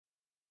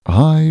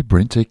Hi,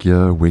 BrenTech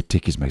here, where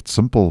tech is made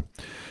simple.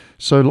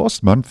 So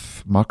last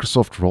month,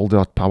 Microsoft rolled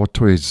out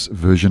PowerToys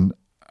version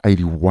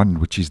 81,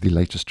 which is the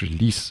latest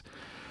release.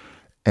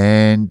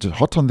 And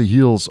hot on the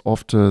heels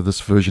after this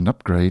version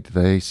upgrade,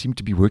 they seem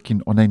to be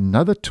working on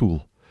another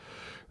tool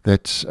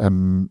that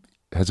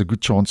has a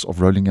good chance of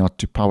rolling out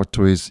to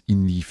PowerToys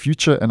in the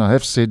future. And I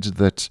have said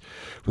that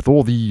with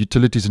all the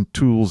utilities and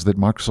tools that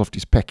Microsoft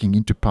is packing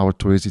into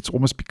PowerToys, it's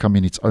almost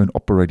becoming its own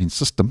operating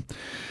system.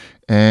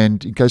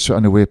 And in case you're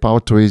unaware,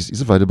 PowerToys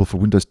is available for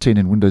Windows 10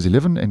 and Windows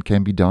 11 and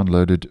can be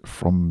downloaded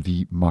from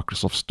the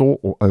Microsoft Store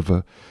or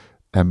over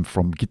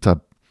from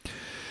GitHub.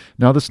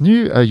 Now, this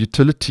new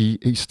utility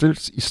is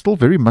still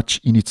very much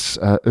in its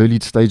early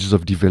stages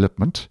of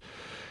development.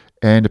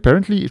 And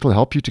apparently, it will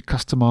help you to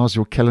customize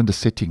your calendar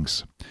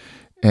settings.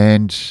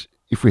 And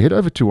if we head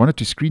over to one or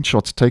two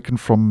screenshots taken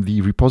from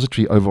the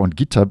repository over on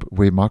GitHub,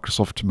 where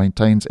Microsoft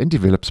maintains and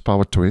develops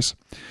PowerToys,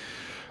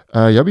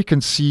 here we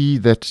can see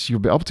that you'll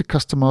be able to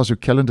customize your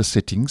calendar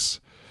settings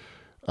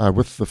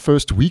with the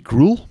first week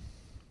rule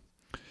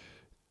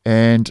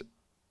and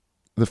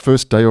the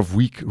first day of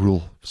week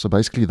rule. So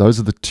basically, those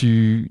are the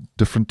two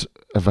different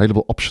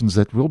available options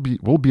that will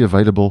be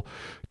available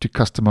to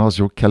customize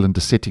your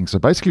calendar settings. So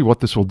basically, what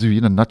this will do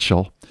in a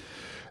nutshell,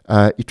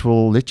 it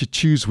will let you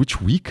choose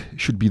which week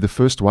should be the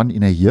first one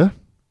in a year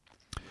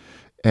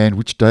and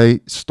which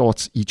day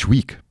starts each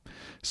week.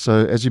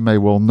 So as you may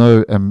well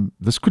know,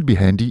 this could be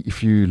handy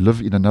if you live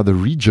in another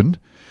region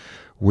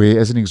where,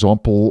 as an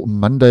example,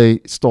 Monday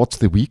starts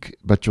the week,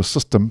 but your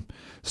system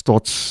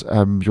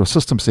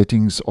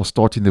settings are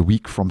starting the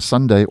week from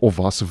Sunday or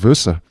vice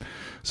versa.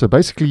 So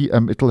basically,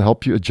 it'll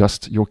help you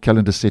adjust your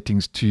calendar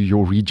settings to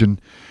your region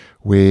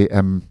where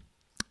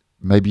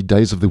maybe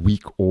days of the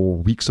week or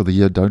weeks of the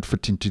year don't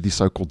fit into the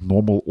so-called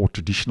normal or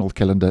traditional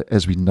calendar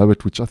as we know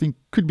it, which I think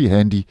could be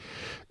handy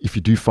if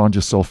you do find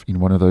yourself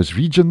in one of those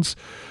regions.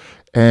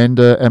 And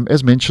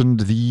as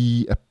mentioned,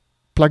 the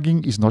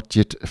plugging is not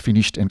yet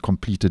finished and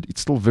completed. It's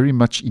still very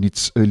much in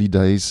its early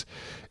days.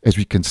 As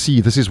we can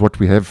see, this is what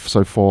we have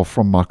so far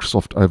from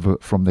Microsoft over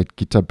from that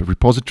GitHub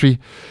repository.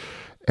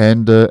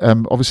 And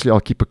obviously,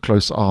 I'll keep a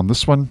close eye on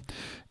this one.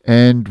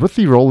 And with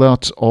the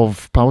rollout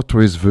of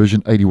PowerToys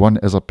version 81,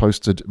 as I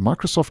posted,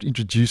 Microsoft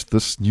introduced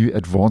this new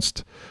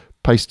advanced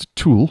paste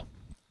tool.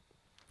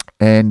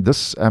 And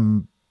this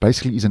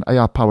basically is an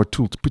AI-powered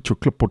tool to put your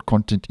clipboard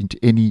content into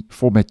any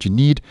format you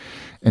need.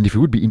 And if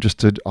you would be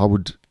interested, I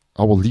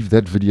will leave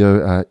that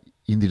video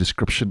in the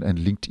description and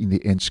linked in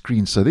the end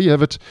screen. So there you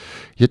have it.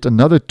 Yet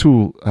another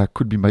tool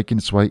could be making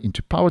its way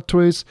into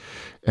PowerToys.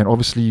 And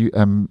obviously,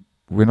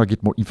 when I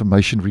get more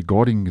information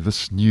regarding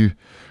this new,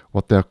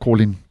 what they're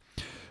calling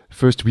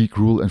first week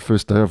rule and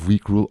first day of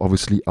week rule,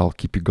 obviously I'll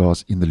keep you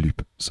guys in the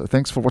loop. So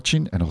thanks for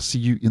watching, and I'll see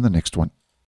you in the next one.